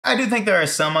I do think there are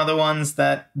some other ones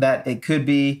that it could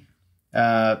be.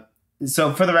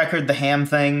 So for the record, the ham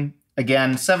thing,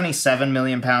 again, 77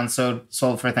 million pounds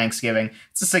sold for Thanksgiving.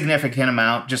 It's a significant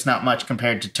amount, just not much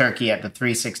compared to turkey at the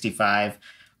 365.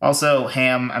 Also,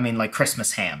 ham, I mean, like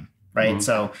Christmas ham, right? Mm-hmm.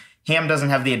 So ham doesn't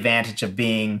have the advantage of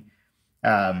being,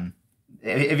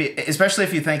 especially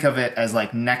if you think of it as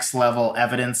like next level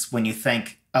evidence when you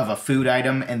think of a food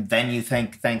item and then you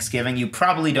think Thanksgiving, you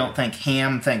probably don't think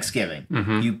ham Thanksgiving.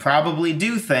 Mm-hmm. You probably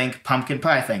do think pumpkin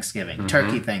pie Thanksgiving, mm-hmm.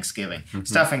 turkey Thanksgiving, mm-hmm.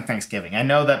 stuffing Thanksgiving. I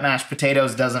know that mashed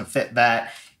potatoes doesn't fit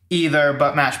that either,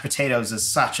 but mashed potatoes is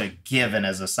such a given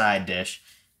as a side dish.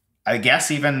 I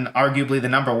guess even arguably the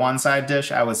number one side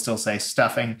dish, I would still say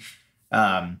stuffing.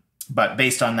 But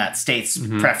based on that state's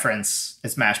mm-hmm. preference,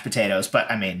 it's mashed potatoes.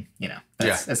 But I mean, you know,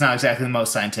 it's not exactly the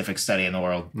most scientific study in the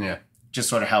world. Yeah. Just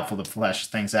sort of helpful to flesh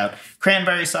things out.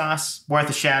 Cranberry sauce, worth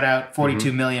a shout out.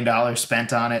 $42 million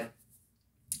spent on it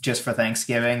just for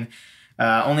Thanksgiving.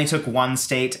 Only took one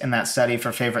state in that study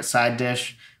for favorite side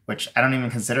dish, which I don't even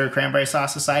consider cranberry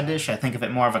sauce a side dish. I think of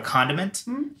it more of a condiment,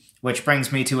 which brings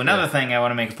me to another thing I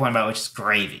want to make a point about, which is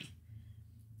gravy.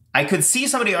 I could see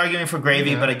somebody arguing for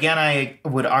gravy, but again, I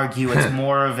would argue it's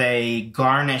more of a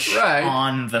garnish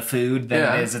on the food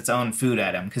than it is its own food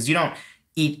item, because you don't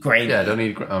eat gravy. Yeah, don't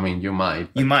eat. I mean, you might.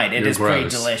 You might. It is pretty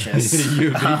delicious.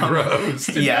 You'd be gross.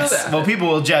 Yes. Well, people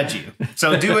will judge you.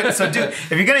 So do it.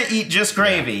 If you're gonna eat just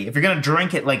gravy, if you're gonna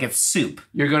drink it like it's soup,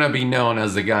 you're gonna be known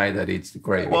as the guy that eats the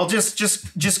gravy. Well,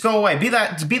 just go away. Be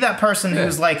that person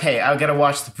who's like, hey, I gotta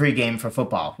watch the pregame for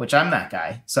football, which I'm that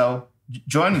guy. So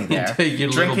join me there. Take your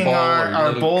drinking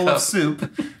our bowl of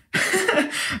soup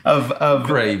of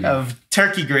gravy, of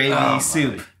turkey gravy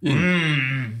soup.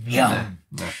 Yum.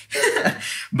 No.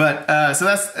 But so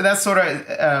that's sort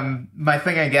of my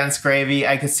thing against gravy.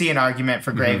 I could see an argument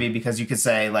for gravy because you could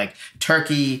say like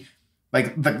turkey,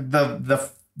 like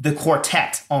the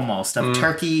quartet almost of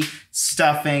turkey,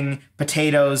 stuffing,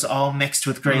 potatoes all mixed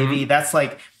with gravy. That's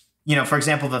like, you know, for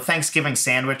example, the Thanksgiving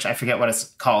sandwich, I forget what it's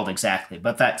called exactly,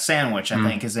 but that sandwich I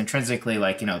think is intrinsically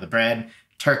like, you know, the bread,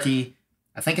 turkey,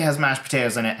 I think it has mashed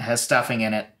potatoes in it, has stuffing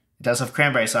in it. It does have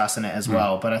cranberry sauce in it as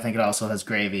well, but I think it also has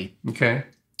gravy. Okay.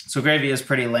 So gravy is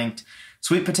pretty linked.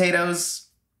 Sweet potatoes,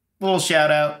 little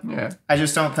shout out. Yeah. I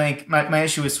just don't think... My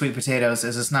issue with sweet potatoes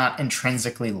is it's not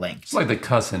intrinsically linked. It's like the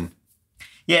cousin.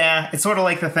 Yeah, it's sort of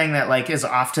like the thing that like is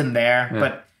often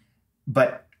there.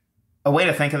 But a way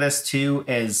to think of this too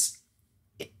is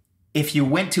if you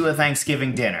went to a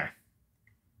Thanksgiving dinner,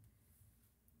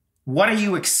 what are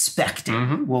you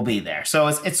expecting will be there? So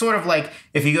it's sort of like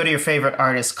if you go to your favorite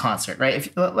artist concert, right?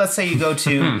 If let's say you go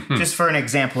to, just for an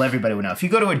example, everybody would know. If you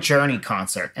go to a Journey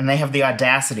concert and they have the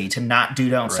audacity to not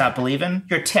do Don't Stop Believin',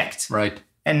 you're ticked. Right.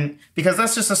 And because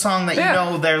that's just a song that you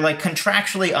know they're like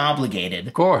contractually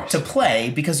obligated to play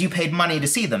because you paid money to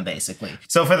see them, basically.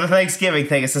 So for the Thanksgiving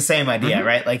thing, it's the same idea,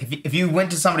 right? Like if you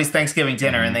went to somebody's Thanksgiving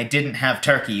dinner and they didn't have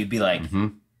turkey, you'd be like,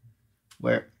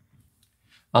 where...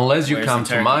 Unless you come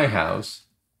to my house,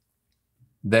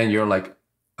 then you're like,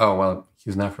 oh, well,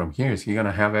 he's not from here. Is he going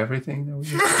to have everything that we're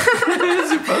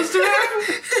supposed to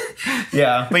have?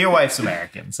 Yeah. But your wife's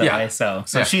American, so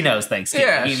she knows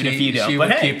Thanksgiving, even if you don't. She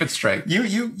would keep it straight.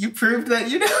 You proved that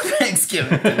you know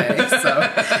Thanksgiving today.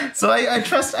 So I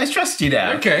trust you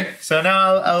now. Okay. So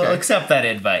now I'll accept that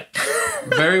invite.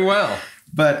 Very well.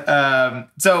 But,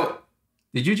 so...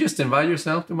 Did you just invite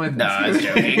yourself to my Thanksgiving? No, I was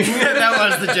joking. That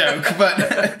was the joke.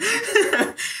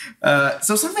 But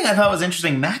so something I thought was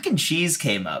interesting, mac and cheese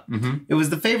came up. It was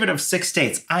the favorite of 6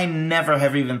 states. I never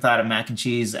have even thought of mac and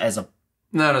cheese as a...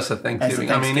 Not as a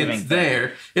Thanksgiving. I mean, it's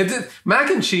there. Mac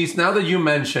and cheese, now that you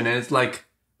mention it, it's like,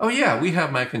 oh yeah, we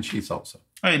have mac and cheese also.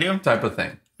 Oh, you do? Type of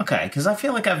thing. Okay, because I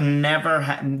feel like I've never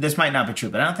had... This might not be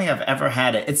true, but I don't think I've ever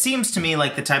had it. It seems to me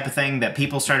like the type of thing that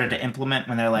people started to implement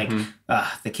when they're like,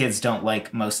 the kids don't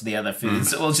like most of the other foods,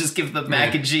 so we'll just give them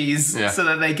mac and cheese so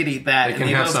that they can eat that. They can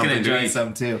have something to enjoy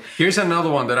some too. Here's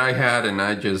another one that I had, and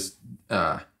I just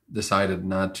decided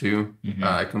not to.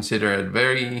 I consider it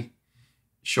very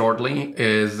shortly,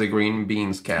 is the green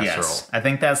beans casserole. Yes, I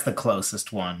think that's the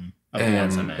closest one.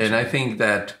 And I think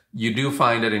that you do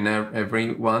find it in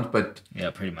every one, but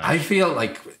pretty much. I feel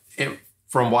like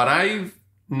from what I've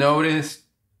noticed,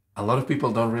 a lot of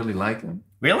people don't really like them.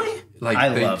 Really? Like I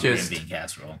love green bean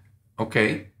casserole.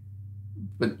 Okay,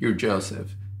 but you're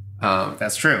Joseph.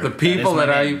 That's true. The people that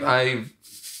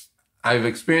I've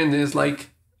experienced is like,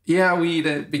 yeah, we eat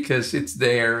it because it's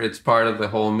there. It's part of the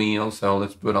whole meal, so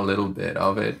let's put a little bit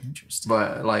of it. Interesting.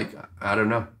 But like, I don't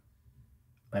know.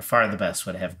 by far the best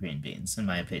would have green beans, in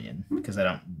my opinion, because I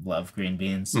don't love green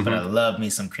beans, but I love me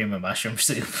some cream of mushroom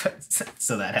soup,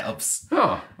 so that helps.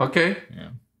 Oh, okay. Yeah.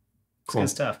 It's Cool. good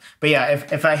stuff. But yeah,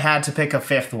 if I had to pick a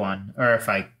fifth one, or if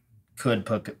I could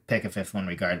pick a fifth one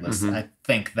regardless, I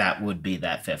think that would be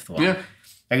that fifth one. Yeah.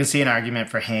 I can see an argument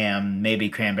for ham, maybe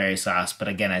cranberry sauce, but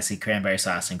again, I see cranberry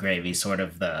sauce and gravy sort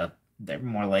of they're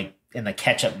more like in the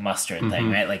ketchup mustard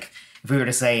thing, right? Like if we were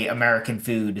to say American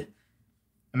food,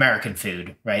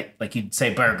 right? Like you'd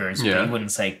say burgers, but you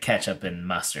wouldn't say ketchup and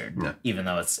mustard, even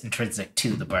though it's intrinsic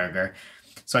to the burger.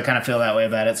 So I kind of feel that way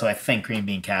about it. So I think green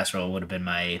bean casserole would have been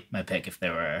my pick if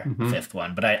there were a fifth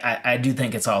one. But I do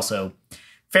think it's also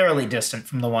fairly distant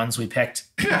from the ones we picked.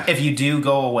 If you do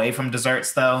go away from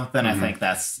desserts, though, then I think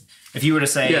that's... If you were to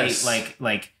say,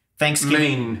 like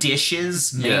Thanksgiving main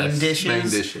dishes,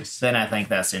 then I think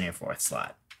that's in your fourth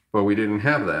slot. Well, we didn't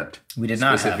have that. We did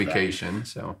not specification, have that.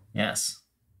 So... Yes.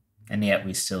 And yet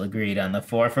we still agreed on the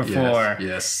 4 for 4.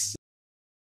 Yes.